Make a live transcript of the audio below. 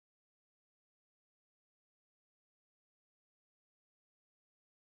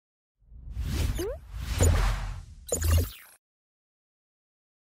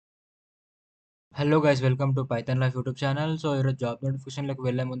Hello guys welcome to Python life YouTube channel. So ఈరోజు job నోటిఫికేషన్లోకి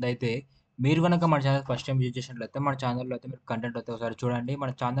వెళ్ళే ముందు అయితే మీరు కనుక మన ఛానల్ ఫస్ట్ టైం విజిట్ చేసినట్లయితే మన ఛానల్లో అయితే మీరు కంటెంట్ అయితే ఒకసారి చూడండి.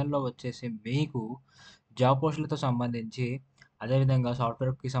 మన ఛానల్లో వచ్చేసి మీకు జాబ్ పోస్టులతో సంబంధించి అదేవిధంగా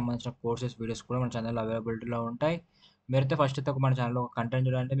సాఫ్ట్వేర్కి సంబంధించిన కోర్సెస్ వీడియోస్ కూడా మన ఛానల్లో అవైలబిలిటీలో ఉంటాయి. మీరైతే ఫస్ట్ అయితే ఒక మన ఛానల్లో కంటెంట్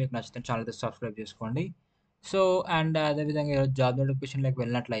చూడండి, మీకు నచ్చితే ఛానల్ అయితే సబ్స్క్రైబ్ చేసుకోండి. సో అండ్ అదేవిధంగా ఈరోజు జాబ్ నోటిఫికేషన్లోకి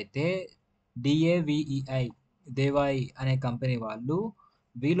వెళ్ళినట్లయితే డిఏవిఈఐ దేవాయి అనే కంపెనీ వాళ్ళు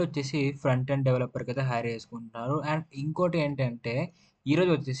వీళ్ళొచ్చేసి ఫ్రంట్ ఎండ్ డెవలపర్‌కి అయితే హైర్ చేసుకుంటున్నారు. అండ్ ఇంకోటి ఏంటంటే,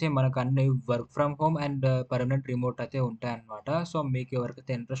 ఈరోజు వచ్చేసి మనకు అన్ని work from home and permanent remote అయితే ఉంటాయన్నమాట. సో, మీకు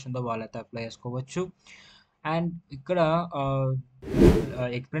ఎవరికైతే ఇంట్రెస్ట్ ఉందో వాళ్ళైతే అప్లై చేసుకోవచ్చు. అండ్ ఇక్కడ ఆహ్,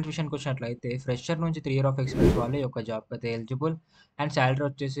 ఎక్స్‌పీరియన్స్ విషయానికొచ్చినట్లయితే ఫ్రెషర్ నుంచి 3 ఇయర్ ఆఫ్ ఎక్స్‌పీరియన్స్ వాళ్ళు ఈ యొక్క జాబ్‌కి అయితే ఎలిజిబుల్. అండ్ సాలరీ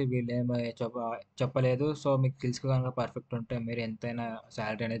వచ్చేసి వీళ్ళేమి చెప్పలేదు. సో, మీకు స్కిల్స్ గనుక పర్ఫెక్ట్ ఉంటే మీరు ఎంతైనా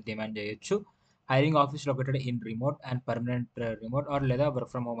సాలరీ అనేది డిమాండ్ చేయొచ్చు. Hiring office located in remote and permanent remote are లేదా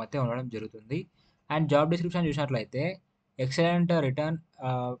వర్క్ ఫ్రమ్ హోమ్ అయితే ఉండడం జరుగుతుంది. అండ్ జాబ్ డిస్క్రిప్షన్ చూసినట్లయితే ఎక్సలెంట్ రిటర్న్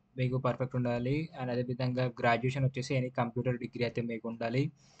మీకు పర్ఫెక్ట్ ఉండాలి. అండ్ అదేవిధంగా గ్రాడ్యుయేషన్ వచ్చేసి ఎనీ కంప్యూటర్ డిగ్రీ అయితే మీకు ఉండాలి.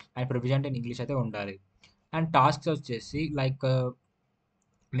 అండ్ ప్రొఫిషియెంట్ ఇన్ ఇంగ్లీష్ అయితే ఉండాలి. అండ్ టాస్క్స్ వచ్చేసి లైక్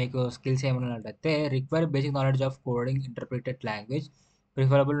మీకు skills ఏమన్నట్లయితే require basic knowledge of coding interpreted language,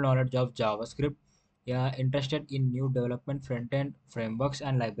 preferable knowledge of Java script, interested in new development front end frameworks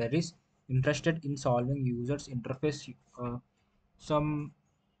and libraries, interested in solving users interface uh, some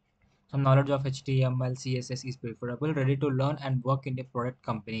some knowledge of HTML CSS is preferable, ready to learn and work in a product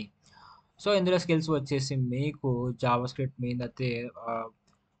company. So ఇందులో skills వచ్చేసి మీకు Java script మీద అయితే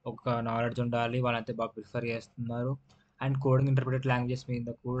ఒక knowledge ఉండాలి, వాళ్ళైతే బాగా prefer చేస్తున్నారు. అండ్ కోడింగ్ ఇంటర్ప్రిటెడ్ లాంగ్వేజెస్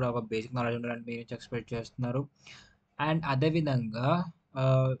మీద కూడా ఒక బేసిక్ నాలెడ్జ్ ఉండాలని మీరు నుంచి ఎక్స్పెక్ట్ చేస్తున్నారు. అండ్ అదేవిధంగా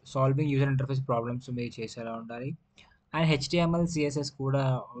సాల్వింగ్ యూజర్ ఇంటర్ఫేస్ ప్రాబ్లమ్స్ మీరు చేసేలా ఉండాలి. అండ్ హెచ్టీఎంఎల్ సిఎస్ఎస్ కూడా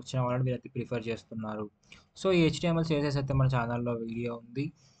వచ్చిన వాళ్ళని మీరైతే ప్రిఫర్ చేస్తున్నారు. సో ఈ హెచ్టీఎంఎల్ సిఎస్ఎస్ అయితే మన ఛానల్లో వీడియో ఉంది.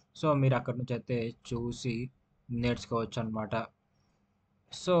 సో మీరు అక్కడి నుంచి అయితే చూసి నేర్చుకోవచ్చు అనమాట.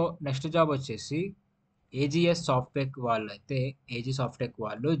 సో నెక్స్ట్ జాబ్ వచ్చేసి ఏజీఎస్ సాఫ్ట్‌టెక్ వాళ్ళైతే ఏజీ సాఫ్ట్‌టెక్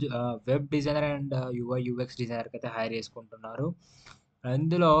వాళ్ళు web designer and UI UX డిజైనర్‌కి అయితే హైర్ చేసుకుంటున్నారు.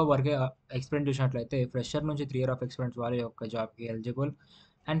 ఇందులో వర్క్ ఎక్స్‌పీరియన్స్ చూసినట్లయితే ఫ్రెషర్ నుంచి 3 ఇయర్ ఆఫ్ ఎక్స్‌పీరియన్స్ వాళ్ళ యొక్క జాబ్‌కి ఎలిజిబుల్.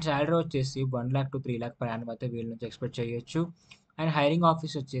 అండ్ సాలరీ వచ్చేసి 1,00,000 to 3,00,000 పర్ యానం అయితే వీళ్ళ నుంచి ఎక్స్‌పెక్ట్ చేయొచ్చు. అండ్ హైరింగ్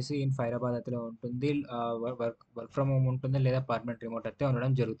ఆఫీస్ వచ్చేసి ఇన్ ఫైరాబాద్ అయితే ఉంటుంది. వర్క్ ఫ్రమ్ హోమ్ ఉంటుంది లేదా పర్మనెంట్ రిమోట్ అయితే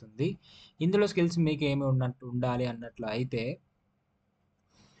ఉండడం జరుగుతుంది. ఇందులో స్కిల్స్ మీకు ఏమి ఉండాలి అన్నట్లు అయితే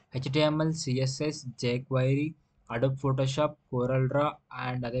HTML, CSS, జేక్వైరీ, Adobe Photoshop, coral draw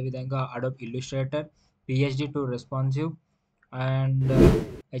and అదేవిధంగా Adobe Illustrator, PhD to responsive and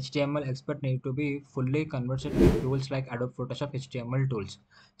HTML expert need to be fully conversant with tools like Adobe Photoshop HTML tools.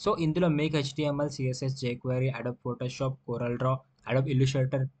 So ఇందులో మీకు HTML, CSS, jQuery, Adobe Photoshop, Corel Draw, Adobe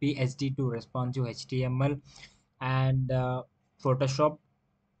Illustrator, PSD to responsive HTML and Photoshop.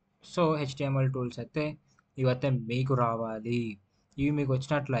 So HTML tools అయితే ఇవైతే మీకు రావాలి. ఇవి మీకు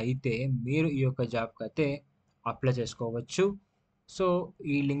వచ్చినట్లయితే మీరు ఈ యొక్క జాబ్‌కి అయితే అప్లై చేసుకోవచ్చు. సో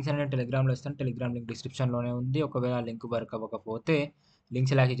ఈ లింక్స్ అనేవి టెలిగ్రామ్‌లో ఇస్తాను. టెలిగ్రామ్ లింక్ డిస్క్రిప్షన్‌లోనే ఉంది. ఒకవేళ ఆ లింక్ వర్క్ అవ్వకపోతే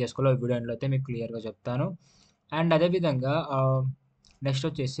లింక్స్ ఎలా చేసుకోవాలో ఈ వీడియో ఎండ్‌లో అయితే మీకు క్లియర్‌గా చెప్తాను. అండ్ అదేవిధంగా నెక్స్ట్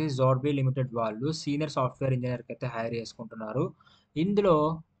వచ్చేసి జోర్బీ లిమిటెడ్ వాళ్ళు సీనియర్ సాఫ్ట్‌వేర్ ఇంజినీర్‌కి అయితే హైర్ చేసుకుంటున్నారు. ఇందులో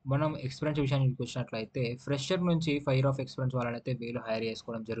మనం ఎక్స్‌పీరియన్స్ విషయానికి వచ్చినట్లయితే ఫ్రెషర్ నుంచి 5 ఇయర్ ఆఫ్ ఎక్స్‌పీరియన్స్ వాళ్ళనైతే వీళ్ళు హైర్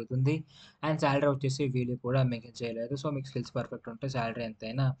చేసుకోవడం జరుగుతుంది. అండ్ సాలరీ వచ్చేసి వీళ్ళు కూడా మెన్షన్ చేయలేదు. సో మీకు స్కిల్స్ పర్ఫెక్ట్ ఉంటే సాలరీ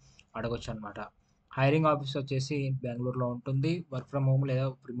ఎంతైనా అడగొచ్చనమాట. హైరింగ్ ఆఫీస్ వచ్చేసి బెంగుళూరులో ఉంటుంది. వర్క్ ఫ్రమ్ హోమ్ లేదా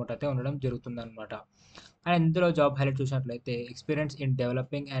రిమోట్ అయితే ఉండడం జరుగుతుందనమాట. అండ్ ఇందులో జాబ్ హైలైట్ చూసినట్లయితే experience in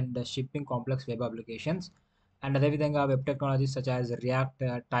developing and shipping complex web applications and అదేవిధంగా web technologies such as react,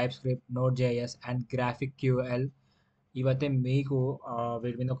 type script, note JS and graphic QL ఇవైతే మీకు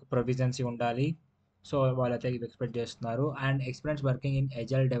వీటి మీద ఒక ప్రొఫిషియన్సీ ఉండాలి. సో వాళ్ళైతే ఇవి ఎక్స్పెక్ట్ చేస్తున్నారు. And experience working in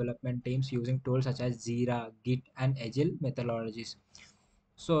agile development teams using tools such as jeera, Git and ఎజిల్ methodologies.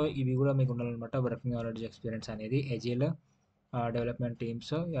 So ఇవి కూడా మీకు ఉండాలన్నమాట. వర్కింగ్ నాలెడ్జ్ ఎక్స్పీరియన్స్ అనేది ఎజిల్ డెవలప్మెంట్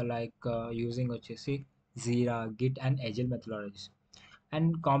టీమ్స్ లైక్ యూజింగ్ వచ్చేసి జీరా, Git and ఎజిల్ methodologies and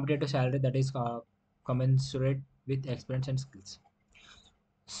competitive salary that is commensurate with experience and skills.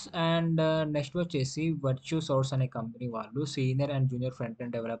 And next వచ్చేసి virtue source అనే company వాళ్ళు senior and junior front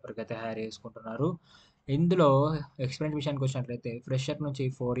end డెవలపర్కి అయితే హైర్ చేసుకుంటున్నారు. ఇందులో experience విషయానికి వచ్చినట్లయితే ఫ్రెషర్ నుంచి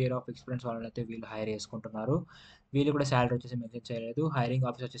 4 ఇయర్ ఆఫ్ ఎక్స్పీరియన్స్ వాళ్ళని అయితే వీళ్ళు హైర్ చేసుకుంటున్నారు. వీళ్ళు కూడా సాలరీ వచ్చేసి మెన్షన్ చేయలేదు. హైరింగ్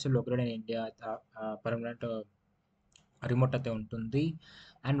ఆఫీస్ వచ్చేసి located in India, permanent remote అయితే ఉంటుంది.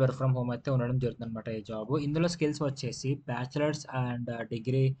 అండ్ వర్క్ ఫ్రమ్ హోమ్ అయితే ఉండడం జరుగుతుందనమాట ఈ జాబ్. ఇందులో స్కిల్స్ వచ్చేసి బ్యాచిలర్స్ అండ్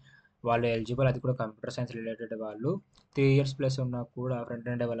డిగ్రీ వాళ్ళు ఎలిజిబుల్. అది కూడా కంప్యూటర్ సైన్స్ రిలేటెడ్ వాళ్ళు 3 ఇయర్స్ ప్లస్ ఉన్నా కూడా ఫ్రంట్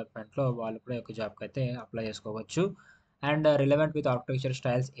ఎండ్ డెవలప్మెంట్‌లో వాళ్ళు కూడా ఈ యొక్క జాబ్‌కి అయితే అప్లై చేసుకోవచ్చు. And relevant with architecture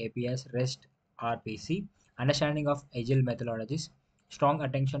styles, APS, rest, RPC, understanding of ఎజిల్ methodologies, strong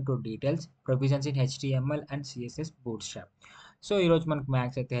attention to details, provisions in HTML and CSS bootstrap. So, ఈరోజు మనకు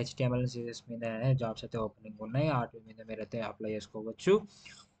మ్యాథ్స్ అయితే హెచ్టీఎంఎల్, సిఎస్ఎస్ మీదనే జాబ్స్ అయితే ఓపెనింగ్ ఉన్నాయి. ఆటి మీద మీరైతే అప్లై చేసుకోవచ్చు.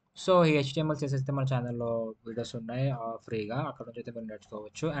 సో, ఈ హెచ్టీఎంఎల్, సిఎస్ఎస్ అయితే మన ఛానల్‌లో వీడియోస్ ఉన్నాయి ఫ్రీగా. అక్కడ నుంచి అయితే మీరు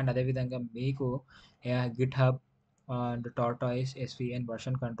నేర్చుకోవచ్చు. అండ్ అదేవిధంగా మీకు GitHub and tortoise, SVN,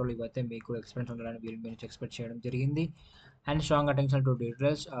 version control ఇవైతే మీకు ఎక్స్‌పీరియన్స్ ఉండాలని వీళ్ళ నుంచి ఎక్స్‌పెక్ట్ చేయడం జరిగింది. And strong attention to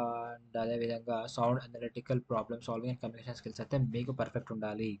details and అదేవిధంగా sound analytical problem solving and communication skills అయితే మీకు పర్ఫెక్ట్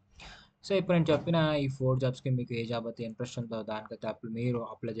ఉండాలి. సో, ఇప్పుడు నేను చెప్పిన ఈ 4 జాబ్స్‌కి మీకు ఏ జాబ్ అయితే ఇంట్రెస్ట్ ఉందో దానికైతే మీరు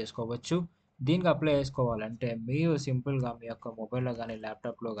అప్లై చేసుకోవచ్చు. దీనికి అప్లై చేసుకోవాలంటే మీరు సింపుల్‌గా మీ యొక్క మొబైల్‌లో గానీ,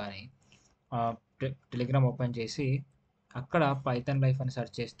 ల్యాప్‌టాప్‌లో గానీ టెలిగ్రామ్ ఓపెన్ చేసి అక్కడ పైథాన్ లైఫ్ అని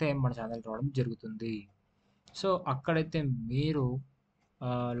సెర్చ్ చేస్తే మన ఛానల్ రావడం జరుగుతుంది. సో, అక్కడైతే మీరు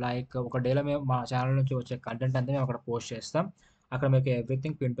లైక్ ఒక డేలో మేము మా ఛానల్ నుంచి వచ్చే కంటెంట్ అంతా మేము అక్కడ పోస్ట్ చేస్తాం. అక్కడ మీకు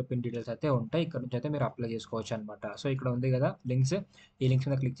everything pin to pin details అయితే ఉంటాయి. ఇక్కడ నుంచి అయితే మీరు అప్లై చేసుకోవచ్చనమాట. సో, ఇక్కడ ఉంది గదా లింక్స్. ఈ లింక్స్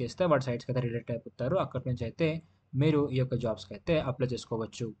మీద క్లిక్ చేస్తే వాడి సైట్స్‌కి అయితే రిడైరెక్ట్ అయిపోతారు. అక్కడి నుంచి అయితే మీరు ఈ యొక్క జాబ్స్‌కి అయితే అప్లై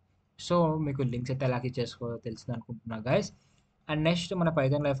చేసుకోవచ్చు. సో, మీకు లింక్స్ అయితే ఎలా క్లిక్ చేసుకోవాలో తెలిసిందనుకుంటున్నా గైస్. అండ్ నెక్స్ట్ మన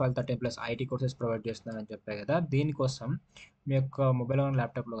పైథాన్ లైఫ్ వాళ్ళు 13+ ఐటీ కోర్సెస్ ప్రొవైడ్ చేస్తున్నారని చెప్పా గదా! దీనికోసం మీ యొక్క మొబైల్‌లో గానీ,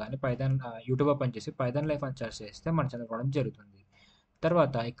 ల్యాప్‌టాప్‌లో గానీ పైథాన్ యూట్యూబ్ ఓపెన్ చేసి పైథాన్ లైఫ్ అని సెర్చ్ చేస్తే మన ఛానల్ రావడం జరుగుతుంది.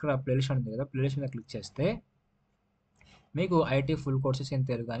 తర్వాత ఇక్కడ ప్లేలిస్ట్ ఉంది కదా! ప్లేలిస్ట్ మీద క్లిక్ చేస్తే మీకు IT full courses in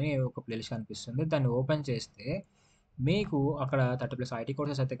Telugu అని ఒక ప్లేలిస్ట్ కనిపిస్తుంది. దాన్ని ఓపెన్ చేస్తే మీకు అక్కడ 30+ ఐటీ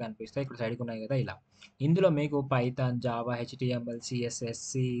కోర్సెస్ అయితే కనిపిస్తాయి. ఇక్కడ సైడ్‌కి ఉన్నాయి కదా! ఇలా. ఇందులో మీకు Python, Java, HTML, CSS,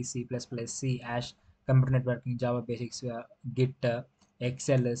 C plus plus, C, ash, computer networking, Java basics, Git,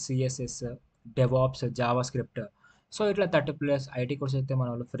 XL, CSS, DevOps, Java script. So, ఇట్లా 30+ ఐటీ కోర్సెస్ అయితే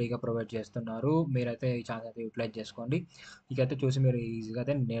మనోళ్ళు ఫ్రీగా ప్రొవైడ్ చేస్తున్నారు. మీరైతే ఈ ఛాన్స్ అయితే యూటిలైజ్ చేసుకోండి. ఇకైతే చూసి మీరు ఈజీగా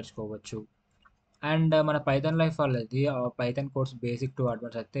అయితే నేర్చుకోవచ్చు. అండ్ మన పైథాన్ లైఫ్ వాళ్ళది Python course basic to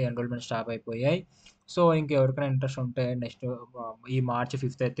advance అయితే ఎన్రోల్మెంట్ స్టాప్ అయిపోయాయి. సో, ఇంకెవరికైనా ఇంట్రెస్ట్ ఉంటే నెక్స్ట్ ఈ మార్చ్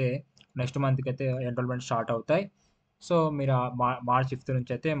 5th అయితే నెక్స్ట్ మంత్‌కి అయితే ఎన్రోల్మెంట్ స్టార్ట్ అవుతాయి. సో, మీరు మార్చ్ 5th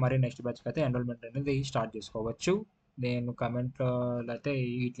నుంచి అయితే మరి నెక్స్ట్ బ్యాచ్‌కి అయితే ఎన్రోల్మెంట్ అనేది స్టార్ట్ చేసుకోవచ్చు. నేను కామెంట్‌లో అయితే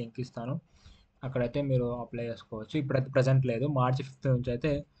ఈ లింక్ ఇస్తాను. అక్కడైతే మీరు అప్లై చేసుకోవచ్చు. ఇప్పుడైతే ప్రెజెంట్ లేదు. మార్చ్ 5th నుంచి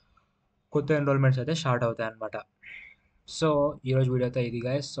అయితే కొత్త ఎన్రోల్మెంట్స్ అయితే స్టార్ట్ అవుతాయన్నమాట. సో, ఈరోజు వీడియో అయితే ఇది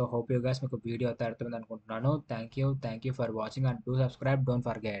guys. So, hope you guys మీకు వీడియో అయితే అర్థమైంది అనుకుంటున్నాను. Thank you for watching and do subscribe. Don't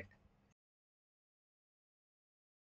forget.